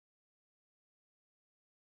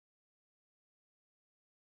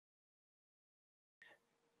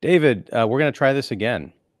David, we're going to try this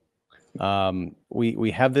again.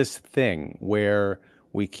 We have this thing where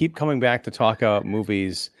we keep coming back to talk about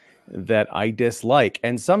movies that I dislike,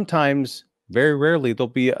 and sometimes, very rarely, there'll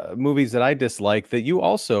be movies that I dislike that you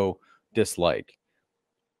also dislike.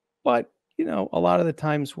 But a lot of the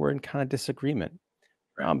times we're in kind of disagreement.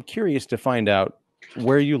 Right. I'm curious to find out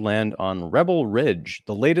where you land on Rebel Ridge,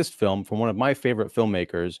 the latest film from one of my favorite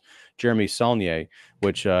filmmakers, Jeremy Saulnier,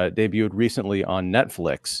 which debuted recently on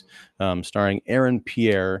Netflix, starring Aaron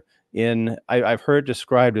Pierre. I've heard it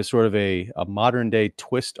described as sort of a modern day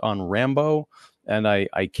twist on Rambo, and I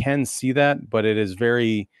can see that, but it is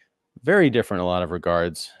very, very different in a lot of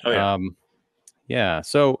regards. Oh yeah. Yeah.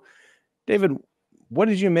 So, David, what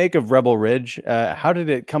did you make of Rebel Ridge? How did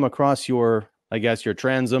it come across your, I guess, your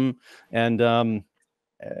transom? And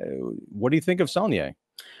what do you think of Saulnier?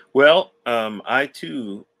 Well, I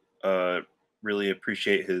too really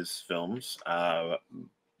appreciate his films,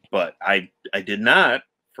 but I did not,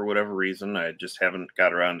 for whatever reason, I just haven't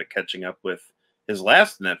got around to catching up with his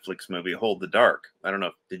last Netflix movie, Hold the Dark. I don't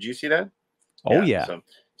know. Did you see that? Oh Yeah. yeah.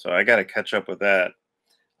 So I got to catch up with that.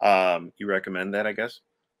 You recommend that, I guess?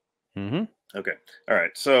 Mm-hmm. Okay. All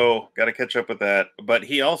right. So got to catch up with that. But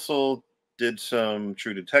he also did some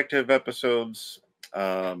True Detective episodes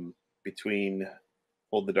between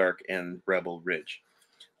Hold the Dark and Rebel Ridge.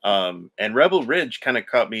 And Rebel Ridge kind of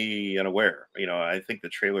caught me unaware. I think the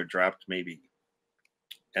trailer dropped maybe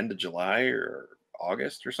end of July or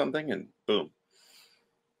August or something, and boom.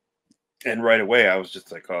 And right away, I was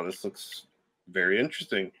just like, "Oh, this looks very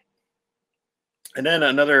interesting." And then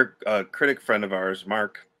another critic friend of ours,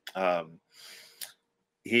 Mark,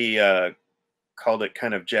 he called it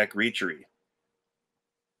kind of Jack Reachery,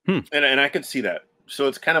 Hmm. and I could see that. So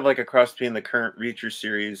it's kind of like a cross between the current Reacher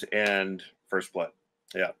series and First Blood.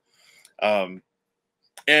 Yeah. Um,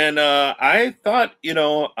 and I thought, you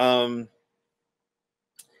know,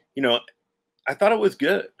 I thought it was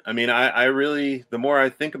good. I mean, I really, the more I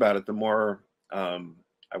think about it, the more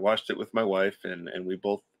I watched it with my wife, and we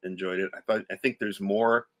both enjoyed it. I think there's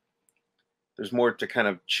more to kind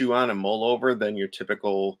of chew on and mull over than your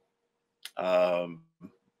typical um,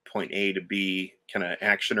 point A to B kind of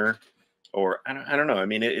actioner. Or I don't know. I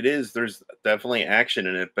mean, it is. There's definitely action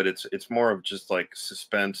in it, but it's more of just like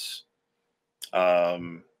suspense,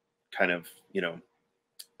 um, kind of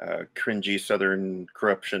cringy Southern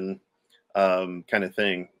corruption kind of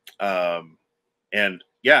thing. And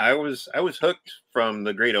yeah, I was hooked from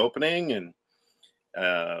the great opening, and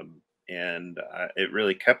it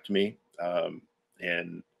really kept me.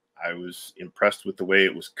 And I was impressed with the way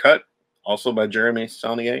it was cut, also by Jeremy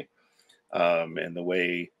Saulnier, and the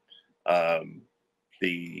way um,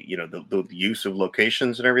 the use of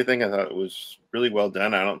locations and everything. I thought it was really well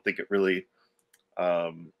done. I don't think it really.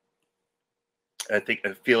 Um, I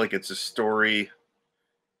feel like it's a story.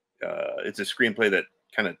 It's a screenplay that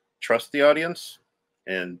kind of trusts the audience,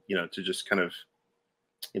 and to just kind of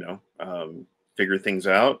figure things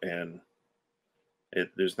out. And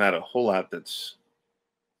there's not a whole lot that's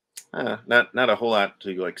not a whole lot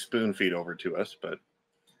to like spoon feed over to us, but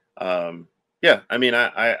yeah, I mean,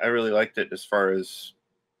 I really liked it as far as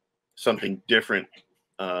something different,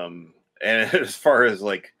 and as far as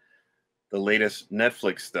like the latest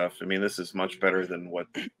Netflix stuff. I mean, this is much better than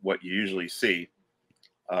what you usually see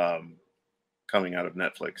um, coming out of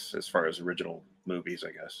Netflix as far as original movies,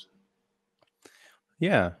 I guess.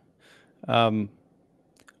 Yeah. Um,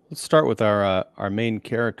 let's start with our main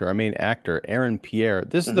character, our main actor, Aaron Pierre.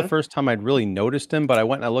 This is the Hmm. first time I'd really noticed him, but I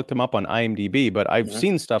went and I looked him up on IMDb. But I've Hmm.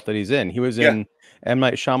 seen stuff that he's in. He was Yeah. in M.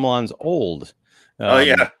 Night Shyamalan's Old. Oh Um,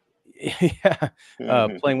 yeah. yeah,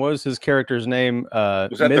 Hmm. playing what was his character's name?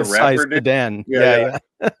 Was that the rapper Mid-sized dude? sedan. Yeah, Yeah,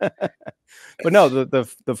 yeah. yeah. But no,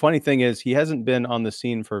 the funny thing is he hasn't been on the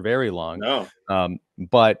scene for very long. No.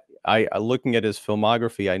 But looking at his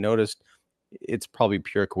filmography, I noticed it's probably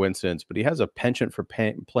pure coincidence, but he has a penchant for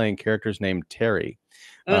playing characters named Terry.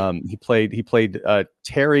 Mm. He played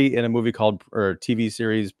Terry in a movie called or TV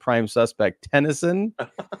series Prime Suspect Tennyson.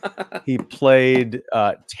 He played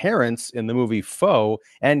Terrence in the movie Foe,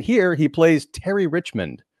 and here he plays Terry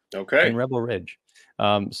Richmond in Okay. Rebel Ridge.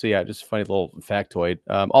 So yeah, just a funny little factoid.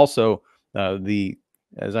 Also, the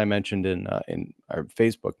as I mentioned in our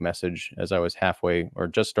Facebook message, as I was halfway or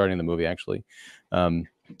just starting the movie, actually, um,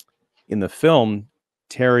 in the film,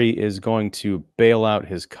 Terry is going to bail out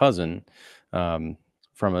his cousin um,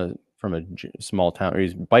 from a small town. Or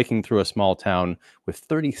he's biking through a small town with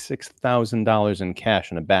 $36,000 in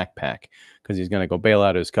cash in a backpack because he's going to go bail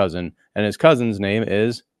out his cousin, and his cousin's name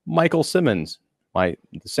is Michael Simmons, the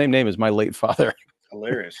same name as my late father.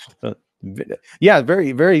 Hilarious. Yeah,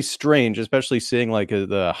 very, very strange, especially seeing like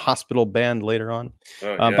the hospital band later on.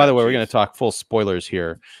 Oh By yeah, the way, we're going to jeez. talk full spoilers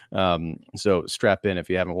here. So strap in if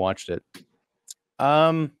you haven't watched it.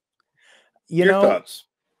 Um, you Your know, thoughts?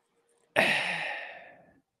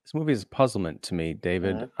 this movie is a puzzlement to me,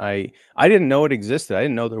 David. Hmm. I didn't know it existed. I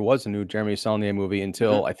didn't know there was a new Jeremy Saulnier movie Hmm.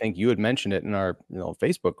 until I think you had mentioned it in our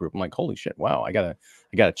Facebook group. I'm like, holy shit, wow, I gotta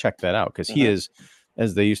check that out because he Hmm. is,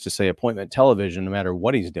 as they used to say, appointment television, no matter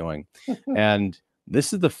what he's doing. And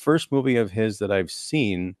this is the first movie of his that I've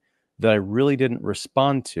seen that I really didn't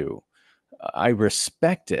respond to. I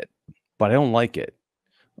respect it, but I don't like it.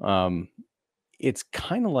 Um, it's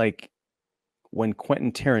kind of like when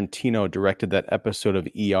Quentin Tarantino directed that episode of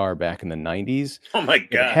ER back in the 90s. Oh my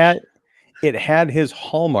It had gosh. it had his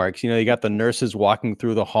hallmarks. You got the nurses walking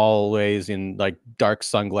through the hallways in like dark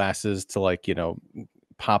sunglasses to like,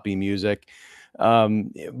 poppy music.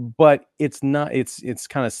 But it's not it's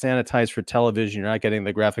kind of sanitized for television. You're not getting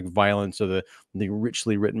the graphic violence or the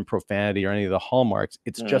richly written profanity or any of the hallmarks.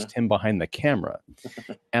 It's Hmm. just him behind the camera.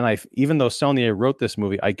 And even though Saulnier wrote this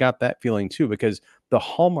movie, I got that feeling too because the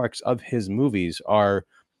hallmarks of his movies are,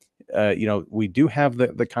 we do have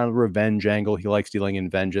the kind of revenge angle. He likes dealing in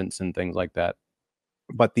vengeance and things like that.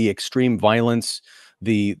 But the extreme violence,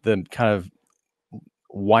 the kind of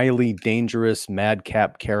wily, dangerous,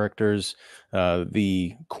 madcap characters,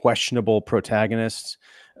 the questionable protagonists,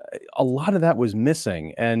 a lot of that was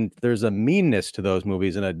missing. And there's a meanness to those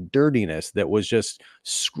movies and a dirtiness that was just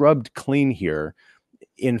scrubbed clean here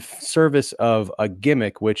in service of a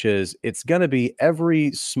gimmick, which is it's going to be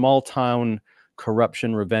every small town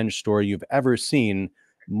corruption revenge story you've ever seen,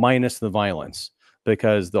 minus the violence.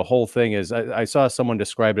 Because the whole thing is, I saw someone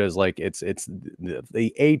describe it as like it's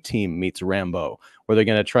the A team meets Rambo, where they're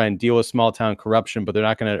going to try and deal with small town corruption, but they're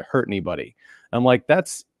not going to hurt anybody. I'm like,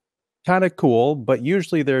 that's kind of cool, but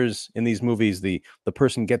usually there's in these movies the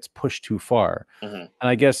person gets pushed too far, Hmm. and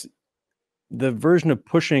I guess the version of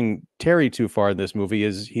pushing Terry too far in this movie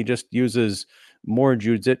is he just uses more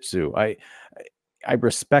jujitsu. I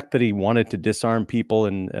respect that he wanted to disarm people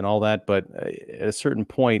and all that, but at a certain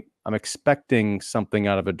point, I'm expecting something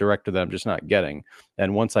out of a director that I'm just not getting.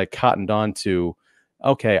 And once I cottoned on to,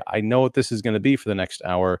 okay, I know what this is going to be for the next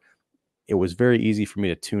hour, it was very easy for me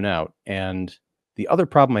to tune out. And the other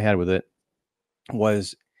problem I had with it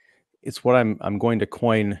was it's what I'm going to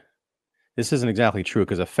coin. This isn't exactly true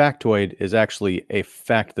because a factoid is actually a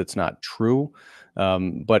fact that's not true.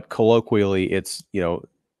 But colloquially, it's,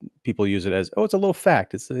 people use it as, oh, it's a little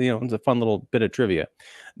fact. It's, it's a fun little bit of trivia.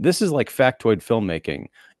 This is like factoid filmmaking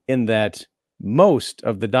in that most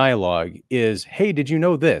of the dialogue is, hey, did you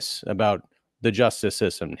know this about the justice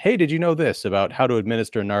system? Hey, did you know this about how to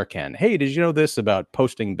administer Narcan? Hey, did you know this about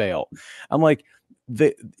posting bail? I'm like,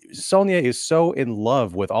 the Sonia is so in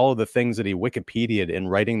love with all of the things that he Wikipedia'd in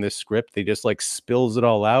writing this script. He just like spills it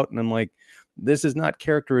all out. And I'm like, this is not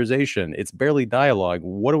characterization. It's barely dialogue.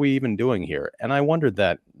 What are we even doing here? And I wondered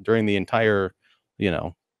that during the entire,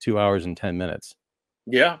 2 hours and 10 minutes.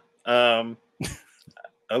 Yeah.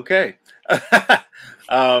 Okay.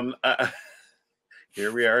 um, uh,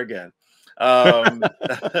 Here we are again. Um,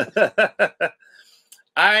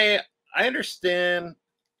 I I understand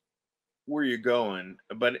where you're going,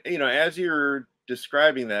 but as you're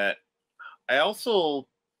describing that, I also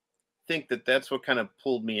think that that's what kind of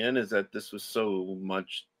pulled me in is that this was so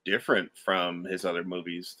much different from his other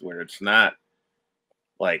movies, where it's not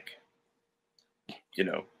like you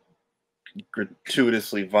know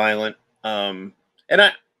gratuitously violent. And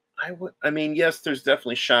I mean, yes, there's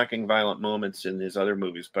definitely shocking violent moments in his other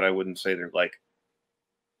movies, but I wouldn't say they're like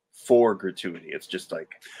for gratuity. It's just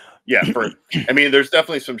like, yeah, for. I mean, there's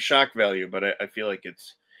definitely some shock value, but I feel like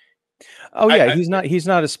it's. Oh yeah, I he's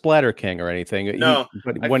not a splatter king or anything. No,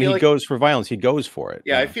 But I when feel he like goes for violence, he goes for it.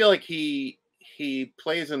 yeah, I feel like he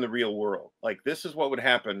plays in the real world. Like this is what would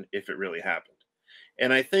happen if it really happened,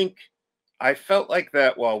 and I think I felt like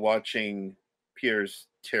that while watching Pierre's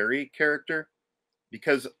Terry character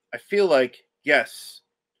because I feel like yes,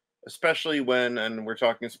 especially when and we're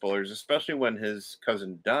talking spoilers, especially when his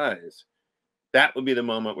cousin dies, that would be the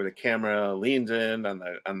moment where the camera leans in on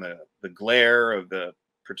the glare of the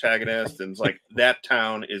protagonist and it's like that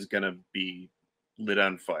town is gonna be lit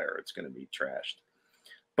on fire. It's gonna be trashed.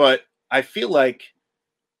 But I feel like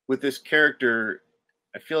with this character,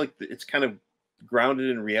 I feel like it's kind of grounded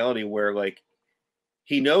in reality where like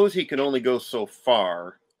he knows he can only go so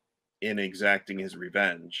far in exacting his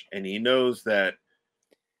revenge, and he knows that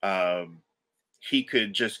um, he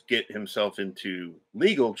could just get himself into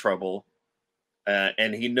legal trouble,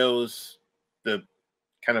 and he knows the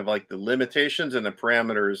kind of like the limitations and the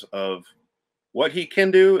parameters of what he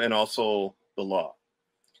can do and also the law.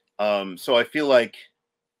 So I feel like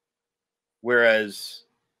whereas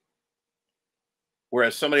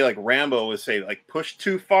somebody like Rambo would say like push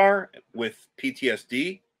too far with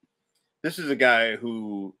PTSD, this is a guy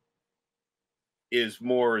who is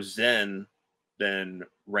more zen than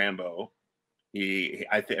Rambo.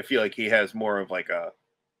 I feel like he has more of like a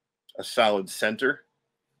solid center.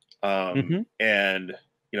 And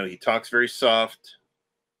he talks very soft,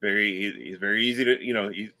 he's very easy to,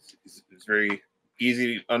 he's very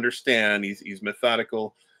easy to understand. He's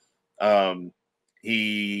methodical.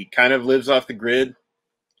 He kind of lives off the grid.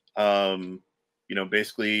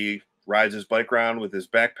 Basically rides his bike around with his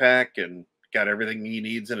backpack and got everything he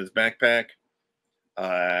needs in his backpack.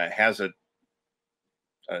 Has a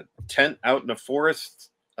tent out in the forest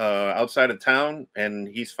outside of town, and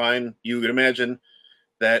he's fine. You would imagine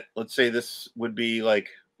that, let's say this would be like,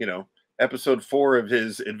 episode 4 of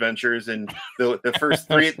his adventures, and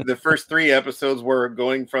the first three episodes were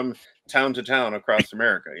going from town to town across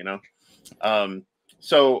America.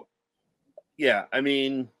 So yeah, I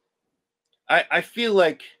mean, I feel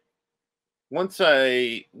like once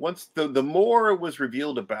the more it was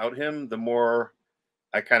revealed about him, the more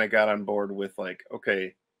I kind of got on board with like,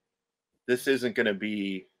 okay, this isn't going to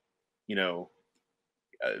be,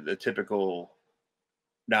 the typical,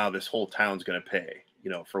 now this whole town's going to pay,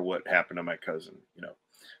 for what happened to my cousin,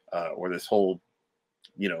 or this whole,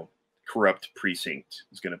 corrupt precinct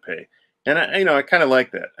is going to pay. And I kind of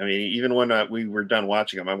like that. I mean, even when we were done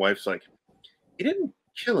watching it, my wife's like, he didn't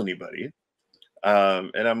kill anybody.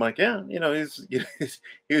 And I'm like, yeah,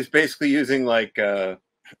 he was basically using like, kind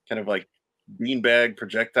of like beanbag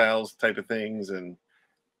projectiles type of things, and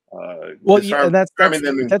disarming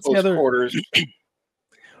them in close quarters.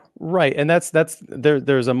 Right, and that's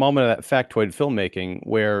there's a moment of that factoid filmmaking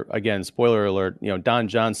where, again, spoiler alert, Don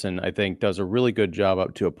Johnson, I think, does a really good job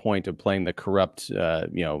up to a point of playing the corrupt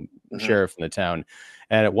sheriff in the town.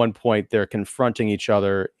 And at one point they're confronting each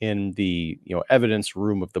other in the evidence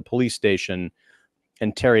room of the police station,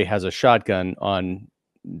 and Terry has a shotgun on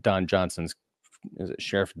Don Johnson's, is it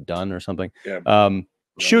Sheriff Dunn or something? Yeah.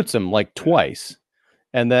 Shoots him like twice.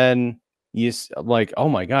 And then he's like, oh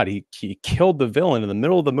my God, he killed the villain in the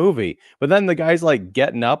middle of the movie. But then the guy's like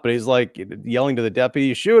getting up and he's like yelling to the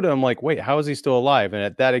deputy, shoot him. I'm like, wait, how is he still alive? And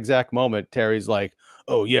at that exact moment, Terry's like,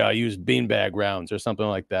 oh yeah, I used beanbag rounds or something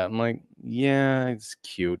like that. I'm like, yeah, it's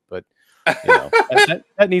cute, but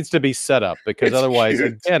that needs to be set up, because it's otherwise,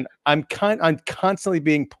 cute. Again, I'm constantly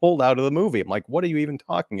being pulled out of the movie. I'm like, what are you even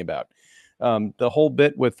talking about? The whole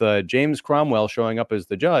bit with James Cromwell showing up as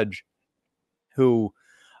the judge, who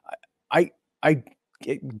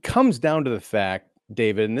it comes down to the fact,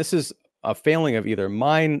 David, and this is a failing of either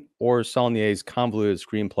mine or Saulnier's convoluted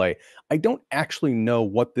screenplay. I don't actually know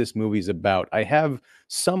what this movie's about. I have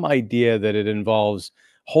some idea that it involves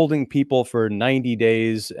holding people for 90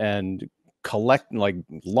 days and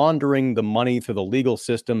laundering the money through the legal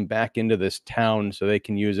system back into this town so they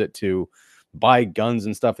can use it to buy guns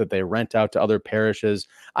and stuff that they rent out to other parishes.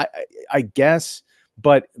 I guess,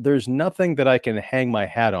 but there's nothing that I can hang my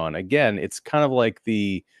hat on. Again, it's kind of like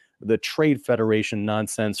the Trade Federation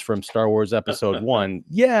nonsense from Star Wars Episode 1.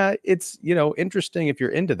 Yeah, it's, interesting if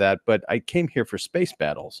you're into that, but I came here for space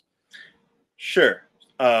battles. Sure.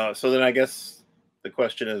 So then I guess the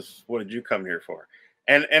question is, what did you come here for?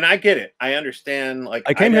 And I get it. I understand. Like,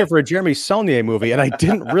 I came here for a Jeremy Saulnier movie, and I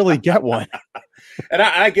didn't really get one. And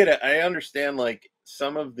I get it. I understand. Like,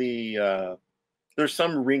 some of the there's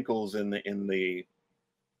some wrinkles in the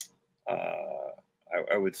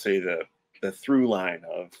I would say the through line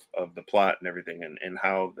of the plot and everything, and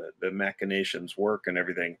how the machinations work and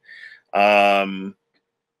everything.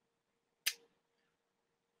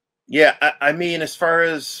 Yeah, I mean, as far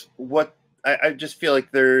as what I just feel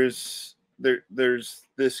like there's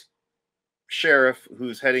this sheriff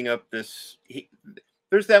who's heading up this.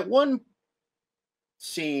 There's that one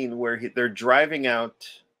scene where they're driving out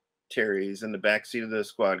Terry's in the backseat of the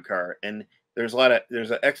squad car, and there's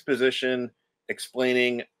an exposition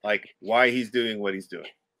explaining like why he's doing what he's doing,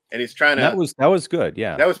 and he's trying to. That was good.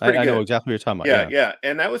 Yeah, that was pretty good. I know exactly what you're talking about. Yeah,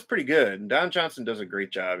 and that was pretty good. And Don Johnson does a great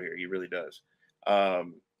job here. He really does.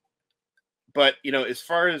 But as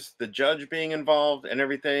far as the judge being involved and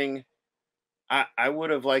everything, I would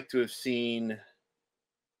have liked to have seen.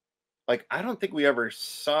 Like, I don't think we ever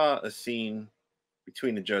saw a scene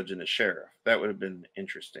between the judge and the sheriff. That would have been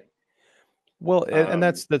interesting. Well, and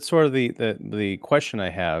that's sort of the question I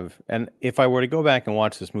have. And if I were to go back and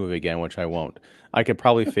watch this movie again, which I won't, I could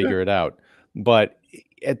probably figure it out. But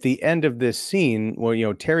at the end of this scene,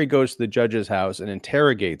 where Terry goes to the judge's house and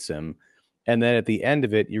interrogates him, And then at the end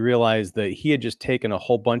of it, you realize that he had just taken a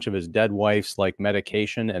whole bunch of his dead wife's like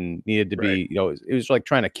medication and needed to Right. be, it was like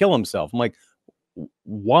trying to kill himself. I'm like,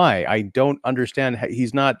 why? I don't understand.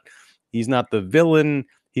 He's not the villain.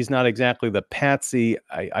 He's not exactly the patsy.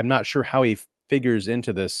 I'm not sure how he figures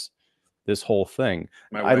into this whole thing.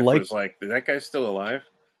 My I wife like was like, "Is that guy still alive?"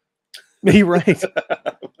 me right.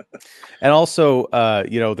 And also,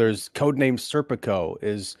 there's codename Serpico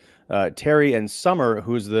is Terry and Summer,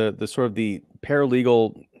 who's the sort of the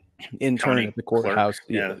paralegal intern County at the clerk. courthouse,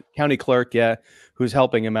 Yeah. county clerk, yeah, who's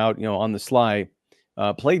helping him out, on the sly,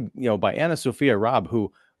 played, by Anna Sophia Robb,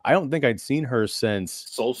 who I don't think I'd seen her since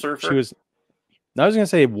Soul she Surfer. was. I was gonna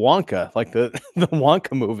say Wonka, like the the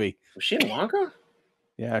Wonka movie. Was she in Wonka?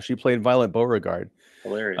 Yeah, she played Violet Beauregard.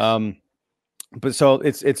 Hilarious. Um, but so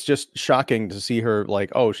it's just shocking to see her like,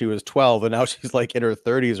 oh, she was 12 and now she's like in her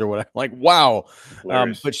 30s or whatever. Like, wow.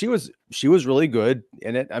 Hilarious. But she was really good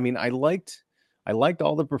in it. I mean, I liked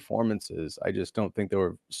all the performances. I just don't think they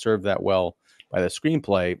were served that well by the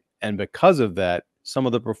screenplay. And because of that, some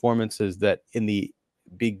of the performances that in the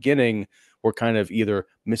beginning were kind of either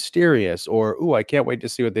mysterious or, ooh, I can't wait to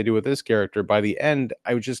see what they do with this character. By the end,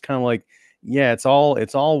 I was just kind of like, yeah, it's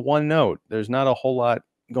all one note. There's not a whole lot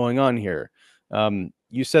going on here.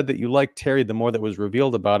 You said that you liked Terry the more that was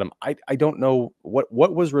revealed about him. I don't know what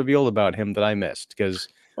was revealed about him that I missed, because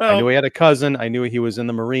I knew Well, he had a cousin. I knew he was in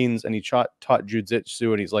the Marines and he taught jujitsu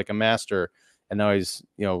and he's like a master. And now he's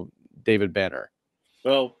David Banner.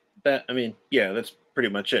 well, that I mean, yeah, that's pretty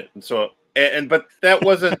much it. And so, but that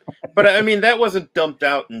wasn't. But I mean, that wasn't dumped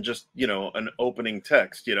out in just an opening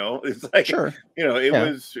text. It's like Sure. it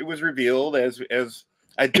Yeah. was revealed as.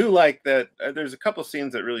 I do like that. There's a couple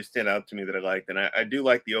scenes that really stand out to me that I liked, and I do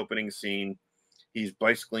like the opening scene. He's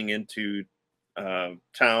bicycling into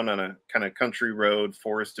town on a kind of country road,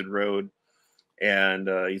 forested road, and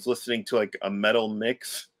he's listening to like a metal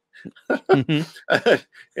mix. Hmm. I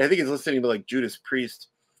think he's listening to like Judas Priest,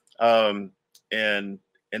 um, and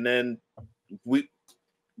then we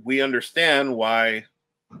we understand why.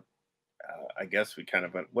 I guess we kind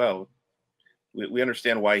of went well. We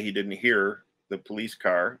understand why he didn't hear the police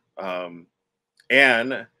car,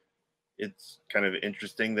 and it's kind of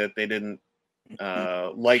interesting that they didn't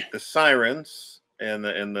light the sirens and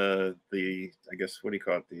the I guess what do you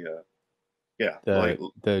call it, the yeah, like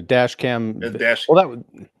The dash cam. dash Well, that was,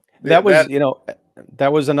 that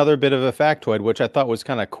that was another bit of a factoid, which I thought was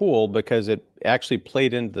kind of cool because it actually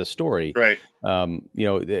played into the story. right.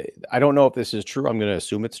 I don't know if this is true. I'm going to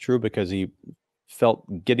assume it's true because he felt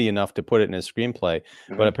giddy enough to put it in his screenplay.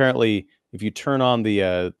 But Mhm. apparently, if you turn on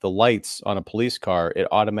the lights on a police car, it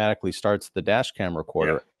automatically starts the dash cam Yeah,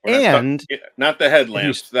 recorder. we're not And yeah, not the if you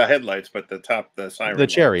headlamps, the headlights, but the the siren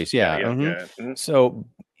lamps. cherries, Yeah, yeah, yeah, mhm. yeah. Mhm. So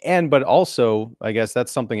but also, I guess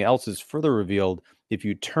that's something else is further revealed. If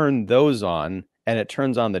you turn those on and it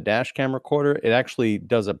turns on the dash cam recorder, it actually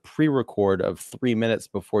does a pre-record of 3 minutes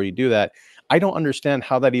before you do that. I don't understand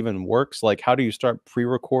how that even works. Like, how do you start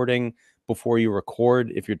pre-recording before you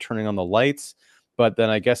record if you're turning on the lights? But then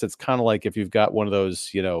I guess it's kinda like if you've got one of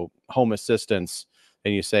those, home assistants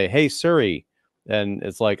and you say, "Hey, Siri," and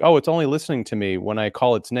it's like, "Oh, it's only listening to me when I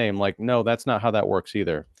call its name." Like, no, that's not how that works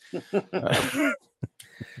either.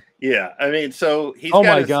 Yeah, I mean, so he's Oh got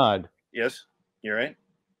my his god. yes, you're right.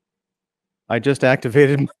 I just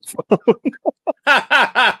activated my phone.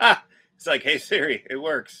 It's like, hey Siri, it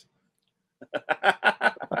works.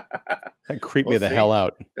 That creeped We'll me the see. hell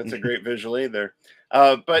out. That's a great visual aid there.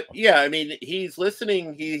 But yeah, I mean, he's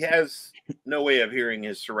listening. He has no way of hearing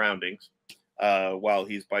his surroundings while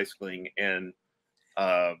he's bicycling, and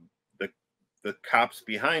uh, the the cops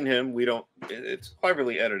behind him. We don't. It's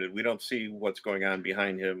cleverly edited. We don't see what's going on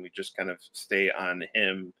behind him. We just kind of stay on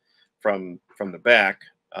him from the back,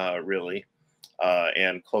 really,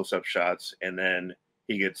 and close up shots, and then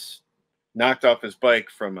he gets knocked off his bike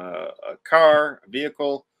from a car, a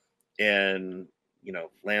vehicle, and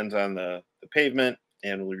lands on the pavement,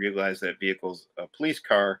 and we realize that vehicle's a police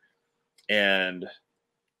car, and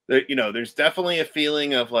there's definitely a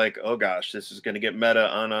feeling of like, oh gosh, this is going to get meta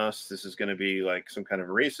on us, this is going to be like some kind of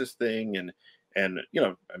racist thing, and I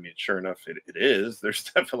mean, sure enough, it is. There's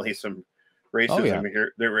definitely some Oh yeah.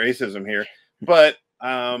 racism here, but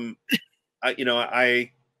I you know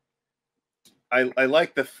I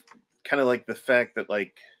like kind of like the fact that,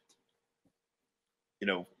 like, you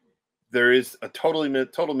know there is a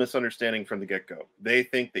total misunderstanding from the get-go. They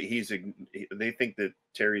think that they think that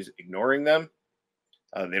Terry's ignoring them.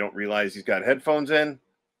 They don't realize he's got headphones in.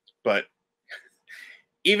 But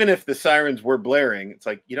even if the sirens were blaring, it's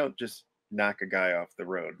like, you don't just knock a guy off the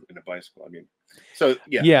road in a bicycle. I mean, So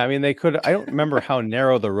yeah, Yeah, I mean, they could. I don't remember how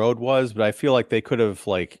narrow the road was, but I feel like they could have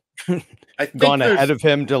like I think gone ahead there's of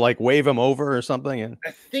him to like wave him over or something. And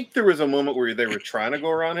I think there was a moment where they were trying to go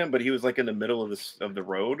around him, but he was like in the middle of the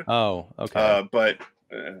road. oh, okay, But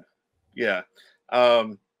yeah.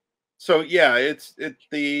 Um, so yeah, it's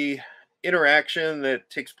the interaction that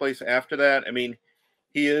takes place after that. I mean,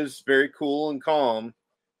 he is very cool and calm,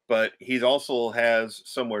 but he's also has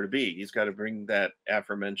somewhere to be. He's got to bring that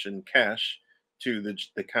aforementioned cash to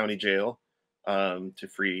the county jail to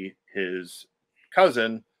free his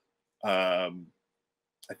cousin. Um,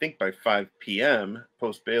 I think by 5 p.m.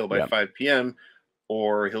 post bail by yeah, 5 p.m.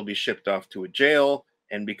 or he'll be shipped off to a jail.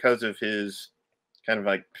 And because of his kind of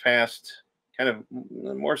like past, kind of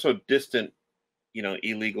more so distant,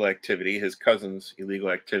 illegal activity, his cousin's illegal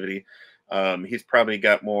activity, he's probably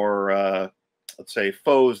got more, let's say,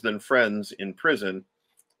 foes than friends in prison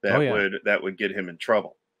oh that yeah. would get him in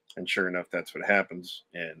trouble. And sure enough, that's what happens,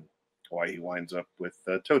 and why he winds up with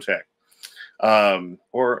toe tag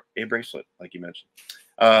or a bracelet, like you mentioned.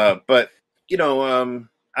 But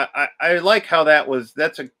I like how that was.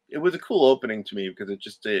 It was a cool opening to me because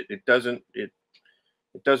it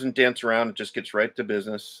doesn't dance around. It just gets right to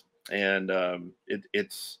business, and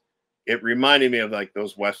it reminded me of like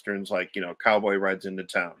those westerns, like cowboy rides into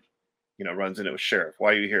town, runs into a sheriff.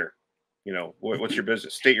 Why are you here? What's your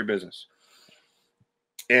business? State your business.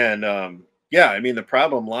 And yeah, I mean the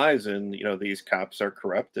problem lies in these cops are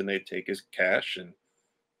corrupt and they take his cash, and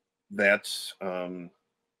that's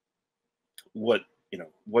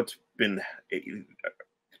what's been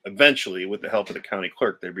eventually, with the help of the county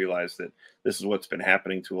clerk, they realized that this is what's been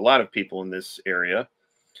happening to a lot of people in this area,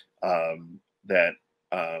 that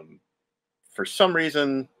for some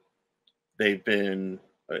reason they've been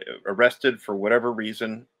arrested for whatever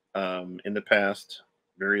reason in the past,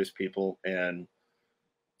 various people, and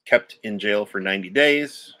kept in jail for 90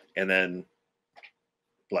 days and then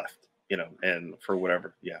left, and for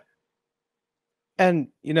whatever. Yeah. And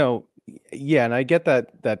yeah, and I get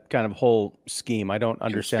that kind of whole scheme. I don't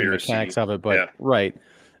understand the Conspiracy. mechanics of it, but Yeah. right.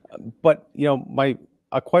 But my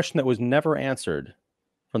a question that was never answered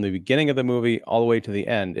from the beginning of the movie all the way to the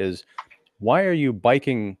end is why are you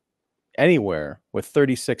biking anywhere with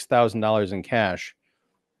 $36,000 in cash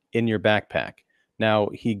in your backpack? Now,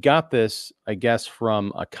 he got this, I guess,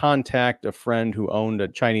 from a contact, a friend who owned a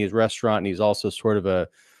Chinese restaurant, and he's also sort of a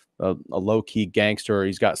low key gangster.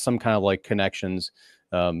 He's got some kind of like connections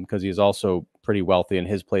because he's also pretty wealthy, and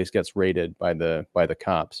his place gets raided by the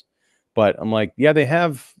cops. But I'm like, yeah, they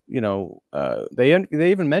have, they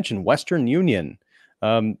even mentioned Western Union.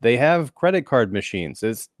 They have credit card machines.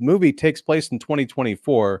 This movie takes place in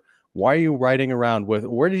 2024. Why are you riding around with,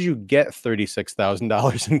 where did you get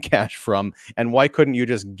 $36,000 in cash from? And why couldn't you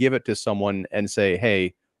just give it to someone and say,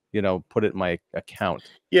 hey, put it in my account?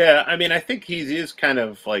 Yeah, I mean, I think he is kind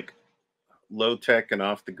of like low tech and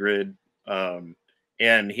off the grid.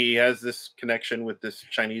 And he has this connection with this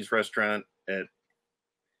Chinese restaurant at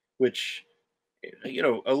which,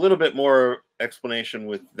 a little bit more explanation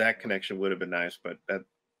with that connection would have been nice, but that,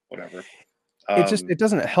 whatever. It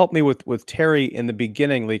doesn't help me with Terry in the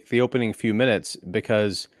beginning, like the opening few minutes,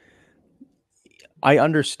 because I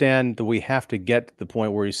understand that we have to get to the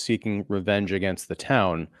point where he's seeking revenge against the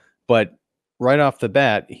town, but right off the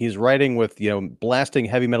bat, he's riding with, blasting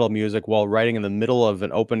heavy metal music while riding in the middle of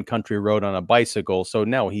an open country road on a bicycle. So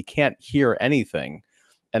no, he can't hear anything.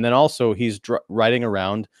 And then also he's riding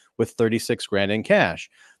around with 36 grand in cash.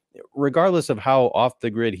 Regardless of how off the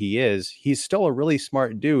grid he is, he's still a really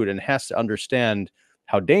smart dude and has to understand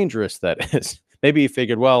how dangerous that is. Maybe he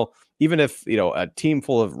figured, well, even if a team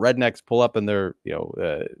full of rednecks pull up in their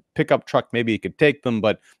pickup truck, maybe he could take them,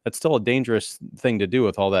 but that's still a dangerous thing to do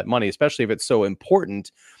with all that money, especially if it's so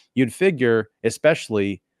important. You'd figure,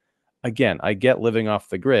 especially, again, I get living off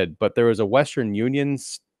the grid, but there was a Western Union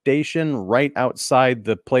station right outside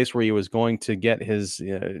the place where he was going to get his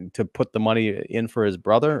to put the money in for his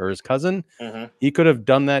brother or his cousin. Mhm. He could have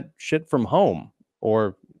done that shit from home,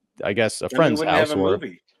 or I guess a Then we friend's wouldn't have house, a or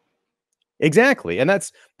movie. exactly. And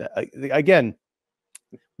that's again,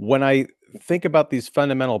 when I think about these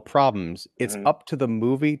fundamental problems, it's Mhm. up to the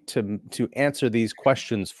movie to answer these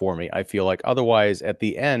questions for me. I feel like otherwise, at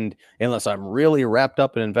the end, unless I'm really wrapped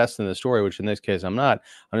up and invested in the story, which in this case I'm not,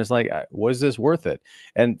 I'm just like, was this worth it?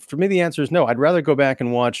 And for me, the answer is no. I'd rather go back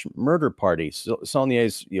and watch Murder Party,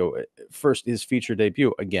 Saulnier's his feature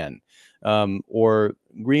debut again, or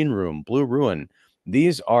Green Room, Blue Ruin.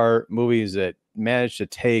 These are movies that managed to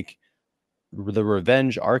take the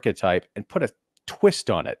revenge archetype and put a twist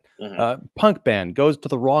on it. Mhm. Punk band goes to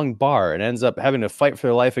the wrong bar and ends up having to fight for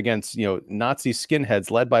their life against, Nazi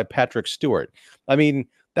skinheads led by Patrick Stewart. I mean,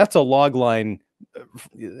 that's a log line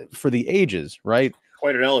for the ages, right?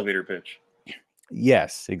 Quite an elevator pitch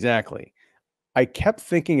Yes, exactly. I kept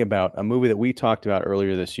thinking about a movie that we talked about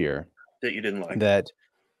earlier this year that you didn't like. that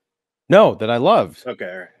I loved. Okay,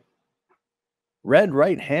 all right. Red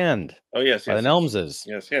Right Hand Oh, yes, by the yes, yes. Nelmses.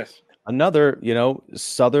 Yes, yes. Another,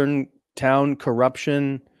 southern town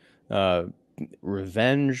corruption, uh,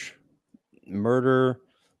 revenge, murder,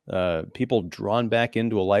 people drawn back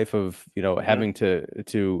into a life of, Mhm. having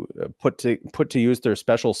put to use their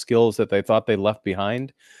special skills that they thought they left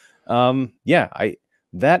behind. Yeah, I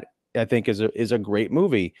think is a great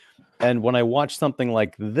movie. And when I watch something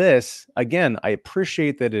like this, again, I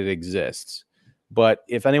appreciate that it exists. But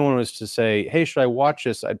if anyone was to say, "Hey, should I watch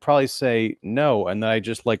this?" I'd probably say no, and then I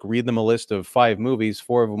just like read them a list of 5 movies,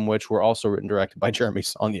 4 of them which were also written and directed by Jeremy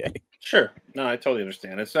Saulnier. Sure. No, I totally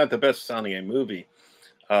understand. It's not the best sounding a movie.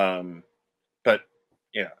 Um, but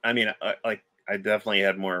yeah, I mean, I definitely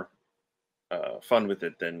had more fun with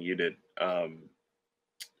it than you did.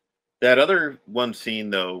 That other one scene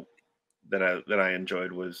though that I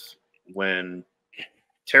enjoyed was when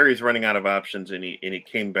Terry's running out of options and he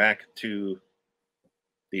came back to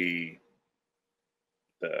the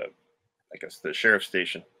the I guess the sheriff's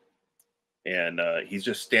station and he's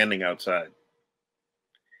just standing outside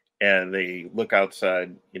and they look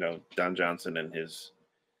outside. Don Johnson and his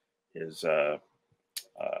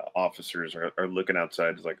officers are looking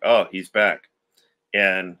outside. It's like, oh, he's back,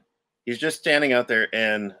 and he's just standing out there,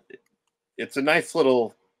 and it's a nice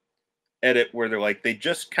little edit where they're like, they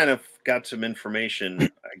just kind of got some information,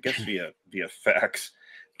 I guess via fax,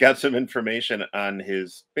 got some information on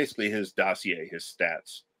basically his dossier, his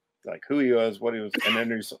stats, like who he was, what he was, and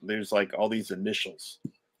then there's like all these initials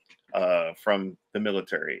from the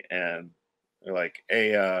military, and they're like,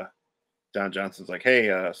 hey, Don Johnson's like, hey,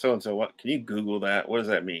 so and so, what can you Google that? What does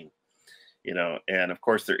that mean? And of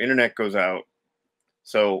course their internet goes out.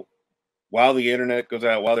 So while the internet goes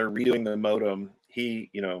out, while they're redoing the modem,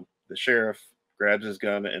 the sheriff grabs his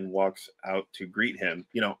gun and walks out to greet him.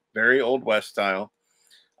 Very old west style.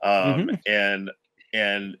 Hmm.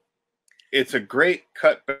 And it's a great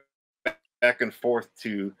cut back and forth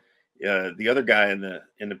to the other guy in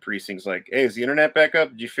the precincts. Like, hey, is the internet back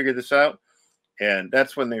up? Did you figure this out? And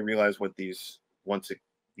that's when they realize the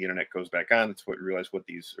internet goes back on. It's what you realize what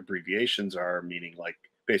these abbreviations are, meaning like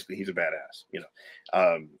basically he's a badass,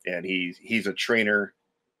 and he's a trainer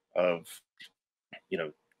of you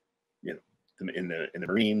know you know in the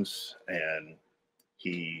Marines, and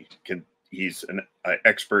he's an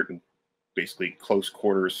expert in basically close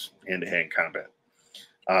quarters hand to hand combat.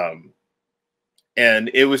 Um, and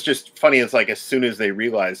it was just funny. It's like as soon as they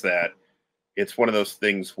realize that, it's one of those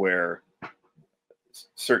things where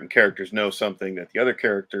certain characters know something that the other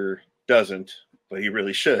character doesn't, but he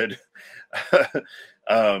really should.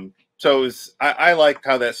 So I liked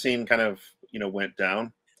how that scene kind of went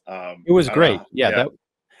down. It was I don't great. know. Yeah, Yeah.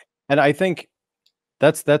 and I think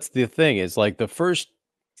that's the thing is like the first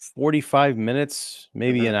 45 minutes,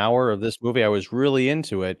 maybe Hmm. an hour of this movie, I was really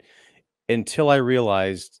into it until I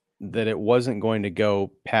realized that it wasn't going to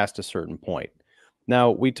go past a certain point. Now,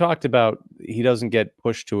 we talked about he doesn't get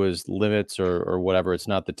pushed to his limits or whatever. It's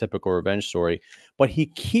not the typical revenge story, but he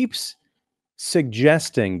keeps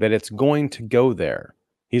suggesting that it's going to go there.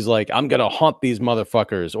 He's like, I'm going to haunt these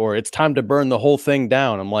motherfuckers, or it's time to burn the whole thing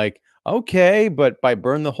down. I'm like, okay, but by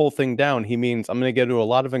burn the whole thing down, he means I'm going to get into a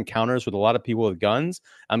lot of encounters with a lot of people with guns.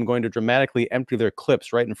 I'm going to dramatically empty their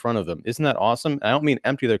clips right in front of them. Isn't that awesome? I don't mean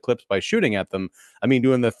empty their clips by shooting at them. I mean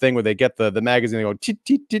doing the thing where they get the magazine, they go, "Tit,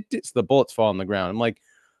 tit, tit, tit," so the bullets fall on the ground. I'm like,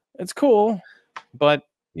 it's cool, but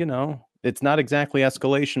it's not exactly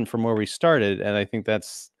escalation from where we started. And I think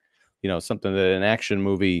that's, something that an action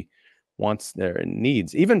movie wants there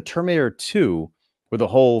needs. Even Terminator 2, where the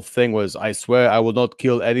whole thing was, I swear I will not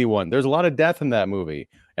kill anyone. There's a lot of death in that movie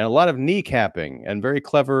and a lot of kneecapping and very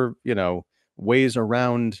clever, ways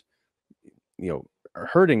around,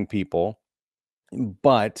 hurting people.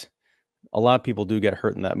 But a lot of people do get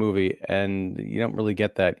hurt in that movie, and you don't really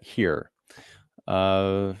get that here.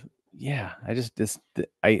 Uh, yeah, I just this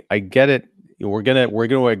I get it. We're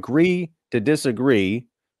gonna agree to disagree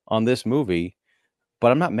on this movie,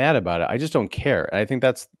 but I'm not mad about it. I just don't care. And I think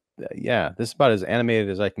that's yeah, this is about as animated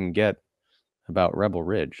as I can get about Rebel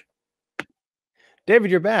Ridge.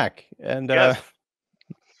 David, you're back, and Yes.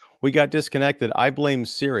 we got disconnected. I blame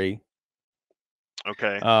Siri.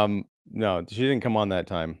 Okay. No, she didn't come on that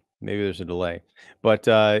time. Maybe there's a delay, but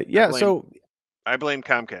I yeah. blame So I blame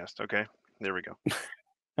Comcast. Okay. There we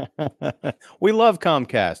go. We love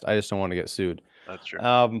Comcast. I just don't want to get sued. That's true.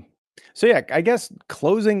 So yeah, I guess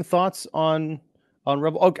closing thoughts on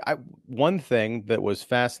Rebel. Okay, one thing that was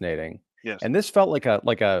fascinating, Yes. and this felt like a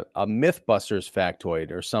MythBusters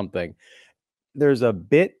factoid or something. There's a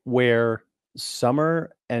bit where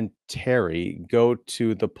Summer and Terry go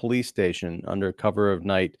to the police station under cover of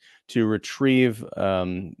night to retrieve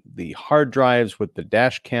the hard drives with the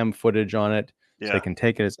dash cam footage on it, so they Yeah. can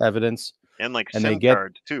take it as evidence. And like And they SIM get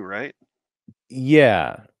cards too, right?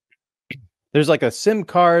 yeah, there's like a SIM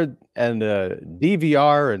card and a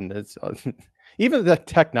DVR, and it's even the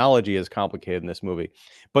technology is complicated in this movie.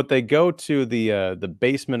 But they go to the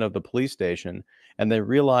basement of the police station, and they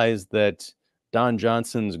realize that Don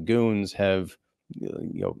Johnson's goons have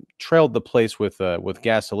trailed the place with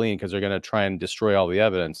gasoline because they're going to try and destroy all the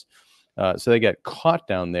evidence. So they get caught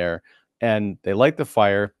down there, and they light the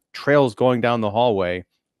fire. Trails going down the hallway.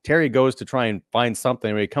 Terry goes to try and find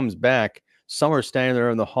something. When he comes back, Summer's standing there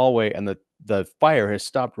in the hallway, and the fire has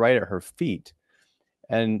stopped right at her feet.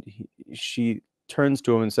 And she turns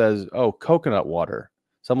to him and says, "Oh, coconut water."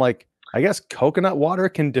 So I'm like, I guess coconut water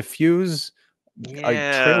can diffuse a trail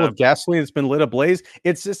Yeah. of gasoline that's been lit ablaze.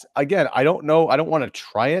 It's just, again, I don't know. I don't want to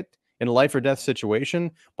try it in a life or death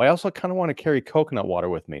situation, but I also kind of want to carry coconut water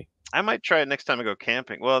with me. I might try it next time I go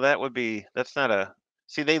camping. Well, that's not a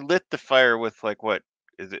see, they lit the fire with like what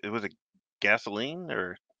is it? Was it gasoline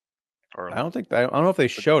or I don't know if they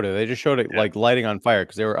showed it. They just showed it yeah. like lighting on fire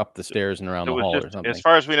because they were up the stairs and around It the was hall just or as something.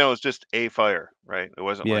 far as we know, it was just a fire, right? It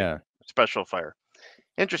wasn't like Yeah. a special fire.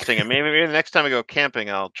 Interesting. And maybe the next time I go camping,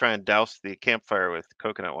 I'll try and douse the campfire with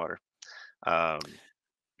coconut water.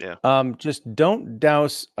 Yeah. Just don't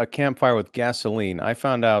douse a campfire with gasoline. I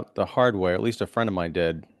found out the hard way, or at least a friend of mine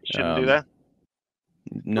did. Shouldn't do that.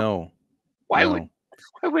 No, Why no,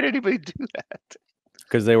 would anybody do that?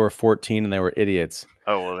 because they were 14 and they were idiots.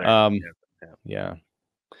 Oh well, there. Yeah.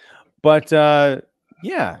 But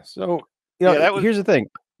yeah. So Yeah, that was here's the thing.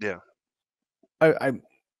 yeah. I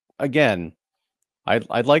again,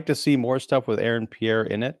 I'd like to see more stuff with Aaron Pierre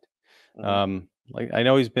in it. Mhm. Like I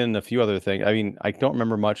know he's been in a few other things. I mean, I don't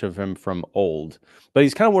remember much of him from old, but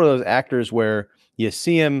he's kind of one of those actors where you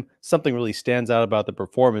see him, something really stands out about the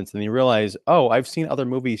performance, and you realize, oh, I've seen other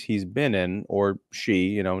movies he's been in, or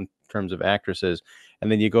she, in terms of actresses,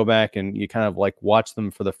 and then you go back and you kind of like watch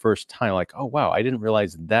them for the first time, like, oh wow, I didn't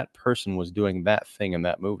realize that person was doing that thing in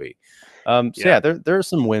that movie. So Yeah. yeah, there are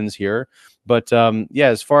some wins here, but yeah,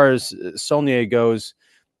 as far as Saulnier goes,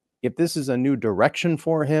 if this is a new direction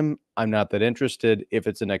for him, I'm not that interested. If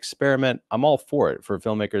it's an experiment, I'm all for it, for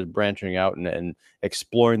filmmakers branching out and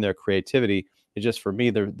exploring their creativity. It's just, for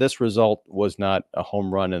me, this result was not a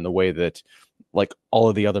home run in the way that like all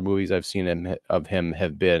of the other movies I've seen of him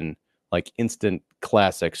have been like instant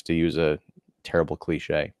classics, to use a terrible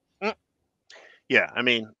cliche. Yeah. I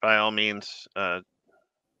mean, by all means,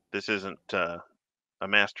 this isn't a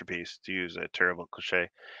masterpiece, to use a terrible cliche.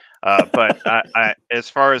 But I, as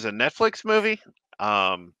far as a Netflix movie,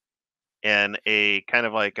 and a kind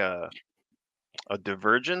of like a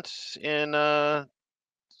divergence in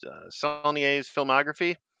Saulnier's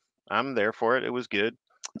filmography, I'm there for it. It was good.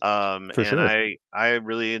 For And sure. I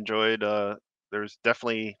really enjoyed. There's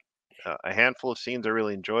definitely a handful of scenes I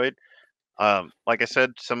really enjoyed. Like I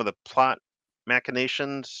said, some of the plot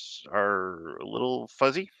machinations are a little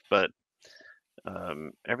fuzzy, but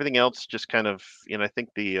everything else just kind of, I think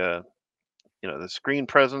the screen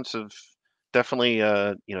presence of definitely,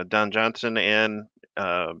 Don Johnson and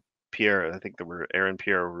Pierre. I think that were Aaron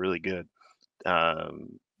Pierre were really good.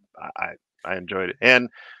 Um, I I enjoyed it, and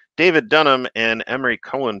David Dunham and Emery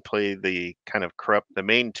Cohen play the kind of the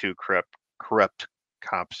main two corrupt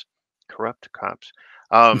cops, corrupt cops.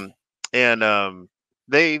 Um, and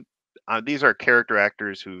they these are character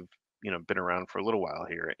actors who've been around for a little while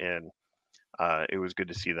here, and it was good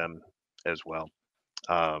to see them as well.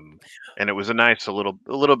 And it was a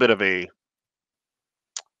little bit of a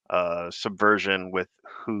subversion with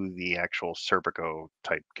who the actual Serpico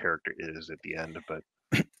type character is at the end. But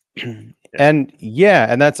yeah, And yeah,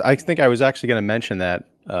 and that's, I think I was actually going to mention that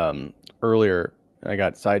earlier. I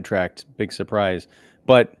got sidetracked, big surprise.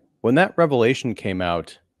 But when that revelation came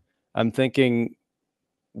out, I'm thinking,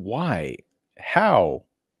 why? How?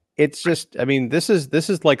 It's just, I mean, this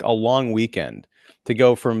is like a long weekend to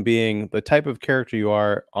go from being the type of character you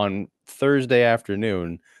are on Thursday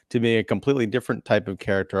afternoon to being a completely different type of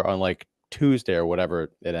character on like Tuesday or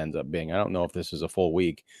whatever it ends up being. I don't know if this is a full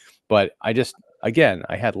week, but I just, again,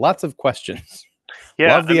 I had lots of questions.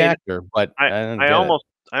 yeah. Love I the mean, actor, but I I don't I get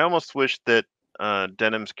it. almost wish that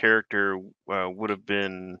Denham's character would have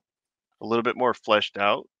been a little bit more fleshed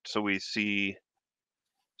out, so we see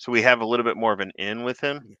so we have a little bit more of an in with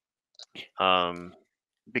him.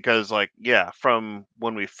 Because like, yeah, from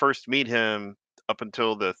when we first meet him up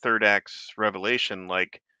until the third act's revelation,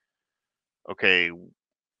 like, okay,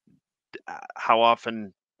 how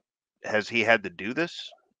often has he had to do this?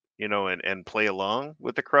 And play along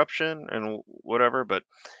with the corruption and whatever. But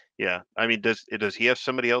yeah, I mean, does he have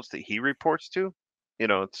somebody else that he reports to?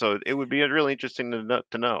 So it would be really interesting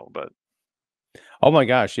to know. But Oh my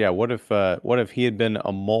gosh, yeah. What if he had been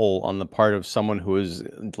a mole on the part of someone who is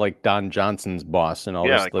like Don Johnson's boss and all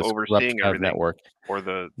yeah, this like corrupt overseeing kind of everything, network? or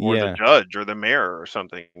the Yeah. judge or the mayor or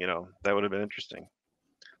something. That would have been interesting.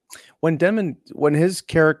 When his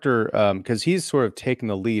character, because he's sort of taken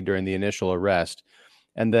the lead during the initial arrest,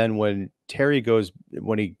 and then when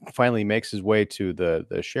he finally makes his way to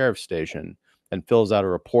the sheriff's station and fills out a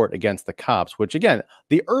report against the cops, which again,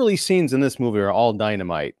 the early scenes in this movie are all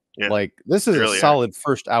dynamite. Yeah, Like this they is a really are. solid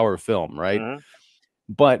first hour film, right? Hmm.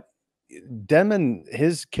 But Demon,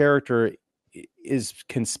 his character is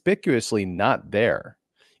conspicuously not there.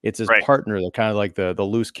 It's his Right. partner, the kind of like the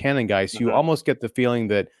loose cannon guy. So you Hmm. almost get the feeling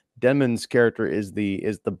that Demon's character is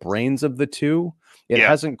the brains of the two. It Yeah.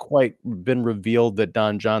 hasn't quite been revealed that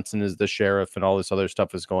Don Johnson is the sheriff and all this other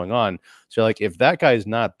stuff is going on. So like if that guy's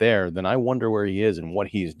not there, then I wonder where he is and what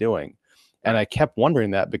he's doing. And Right. I kept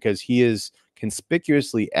wondering that because he is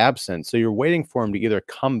conspicuously absent. So you're waiting for him to either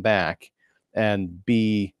come back and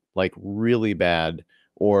be like really bad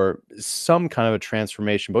or some kind of a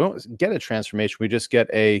transformation. But we don't get a transformation. We just get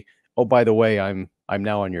oh, by the way, I'm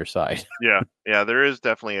now on your side. Yeah. Yeah. There is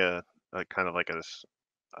definitely a kind of like a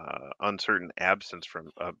uncertain absence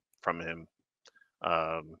from him,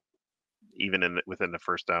 um, even within the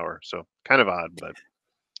first hour. So kind of odd, but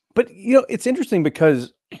But it's interesting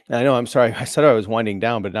because I know I'm sorry, I said I was winding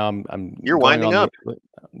down, but now I'm you're going winding on up.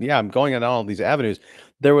 yeah, I'm going on all these avenues.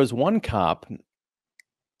 There was one cop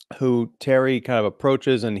who Terry kind of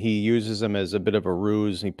approaches and he uses him as a bit of a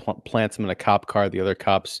ruse. He plants him in a cop car. The other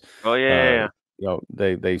cops, Oh yeah, yeah, uh,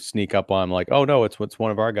 yeah. they sneak up on him like, oh no, it's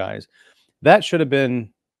one of our guys. That should have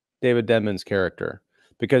been David Denman's character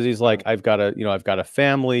because he's like, Mhm. I've got a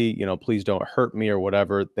family, please don't hurt me or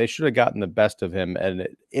whatever. They should have gotten the best of him. And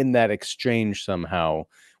in that exchange somehow,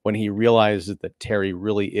 when he realizes that Terry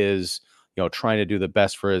really is, trying to do the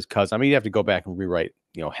best for his cousin. I mean, you have to go back and rewrite,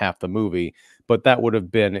 half the movie, but that would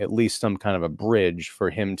have been at least some kind of a bridge for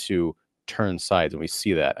him to turn sides. And we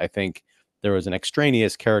see that. I think there was an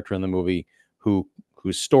extraneous character in the movie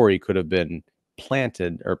whose story could have been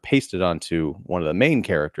planted or pasted onto one of the main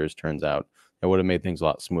characters, turns out, it would have made things a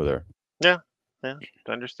lot smoother. Yeah, yeah. It's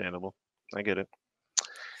understandable. I get it.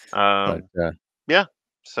 But Yeah.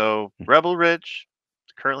 So Rebel Ridge,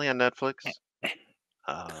 currently on Netflix.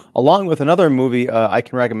 along with another movie I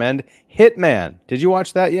can recommend, Hitman. Did you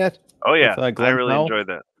watch that yet? Oh With yeah, I Glenn really Powell? enjoyed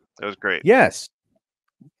that. It was great. Yes.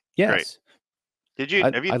 Great. Yes.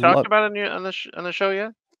 Have you I talked love about it on the show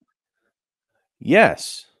yet?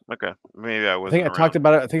 Yes. Okay, maybe I I think wasn't I talked around.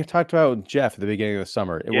 about it. I think I talked about it with Jeff at the beginning of the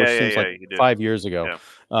summer. It Yeah, was yeah, seems yeah. like You did. 5 years ago.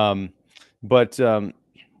 Yeah. Um, but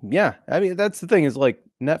yeah, I mean that's the thing is like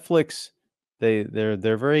Netflix, they're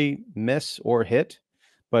very miss or hit,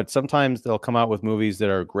 but sometimes they'll come out with movies that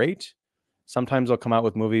are great. Sometimes they'll come out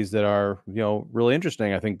with movies that are really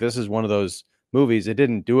interesting. I think this is one of those movies. It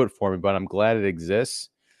didn't do it for me, but I'm glad it exists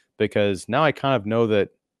because now I kind of know that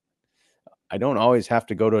I don't always have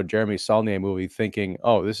to go to a Jeremy Saulnier movie thinking,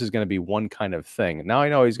 "Oh, this is gonna be one kind of thing." Now I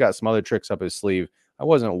know he's got some other tricks up his sleeve. I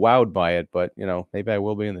wasn't wowed by it, but, maybe I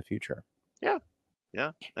will be in the future. Yeah.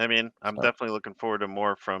 Yeah. I mean, I'm So, definitely looking forward to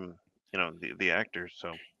more from the actors.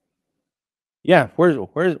 So yeah,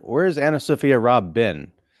 where's Anna Sophia Robb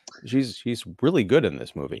been? She's really good in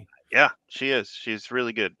this movie. yeah, she is. She's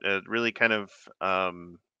really good. Really kind of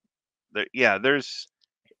yeah.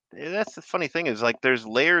 That's the funny thing is like there's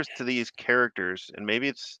layers to these characters, and maybe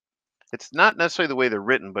it's not necessarily the way they're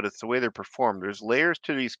written, but it's the way they're performed. There's layers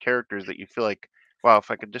to these characters that you feel like, wow,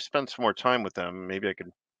 if I could just spend some more time with them, maybe I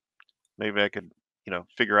could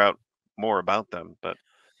figure out more about them. I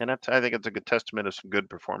think it's a good testament of some good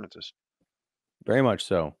performances. Very much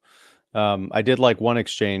so. I did like one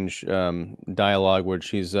exchange dialogue where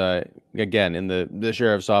she's again in the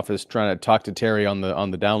sheriff's office trying to talk to Terry on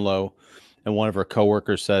the down low, and one of her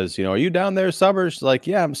coworkers says, "Are you down there, Summers?" She's like,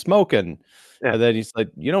 "Yeah, I'm smoking." Yeah, And then he's like,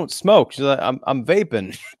 "You don't smoke." She's like, "I'm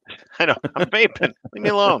vaping." I know. I'm vaping. Leave me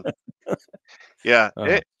alone. Yeah,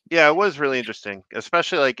 Uh, it was really interesting,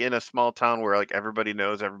 especially like in a small town where like everybody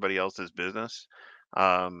knows everybody else's business.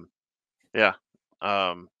 Um, yeah.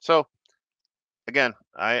 So again,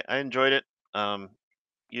 I enjoyed it.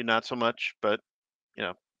 You not so much, but you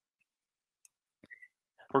know,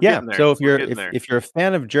 We're Yeah. getting there. So if We're you're getting there. if you're a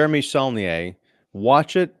fan of Jeremy Saulnier,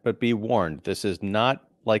 watch it, but be warned, this is not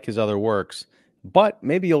like his other works. But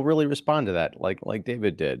maybe you'll really respond to that, like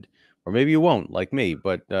David did, or maybe you won't, like me.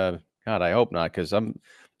 But God, I hope not, because I'm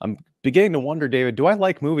beginning to wonder, David, do I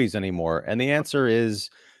like movies anymore? And the answer is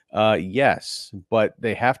yes, but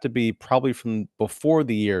they have to be probably from before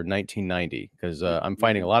the year 1990, because I'm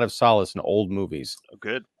finding a lot of solace in old movies. Oh,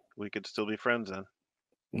 good. We could still be friends then.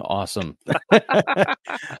 Awesome.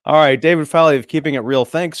 All right, David Fowlie of Keeping It Real.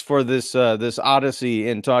 Thanks for this odyssey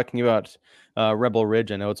in talking about Rebel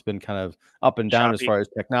Ridge. I know it's been kind of up and down as Choppy. far as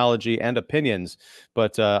technology and opinions,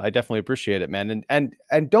 but I definitely appreciate it, man.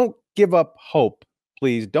 And don't give up hope,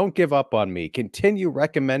 please. Don't give up on me. Continue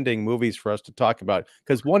recommending movies for us to talk about,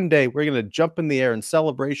 because one day we're going to jump in the air in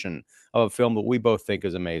celebration of a film that we both think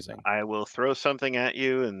is amazing. I will throw something at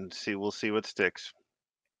you and we'll see what sticks.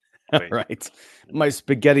 All Wait, right, my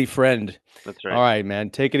spaghetti friend. that's All right. right, man.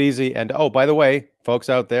 Take it easy. And oh, by the way, folks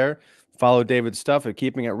out there, follow David's stuff at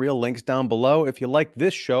Keeping It Real. Links down below. If you like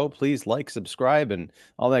this show, please like, subscribe, and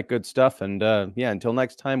all that good stuff. And yeah, until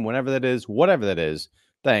next time, whenever that is, whatever that is,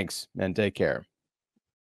 thanks and take care.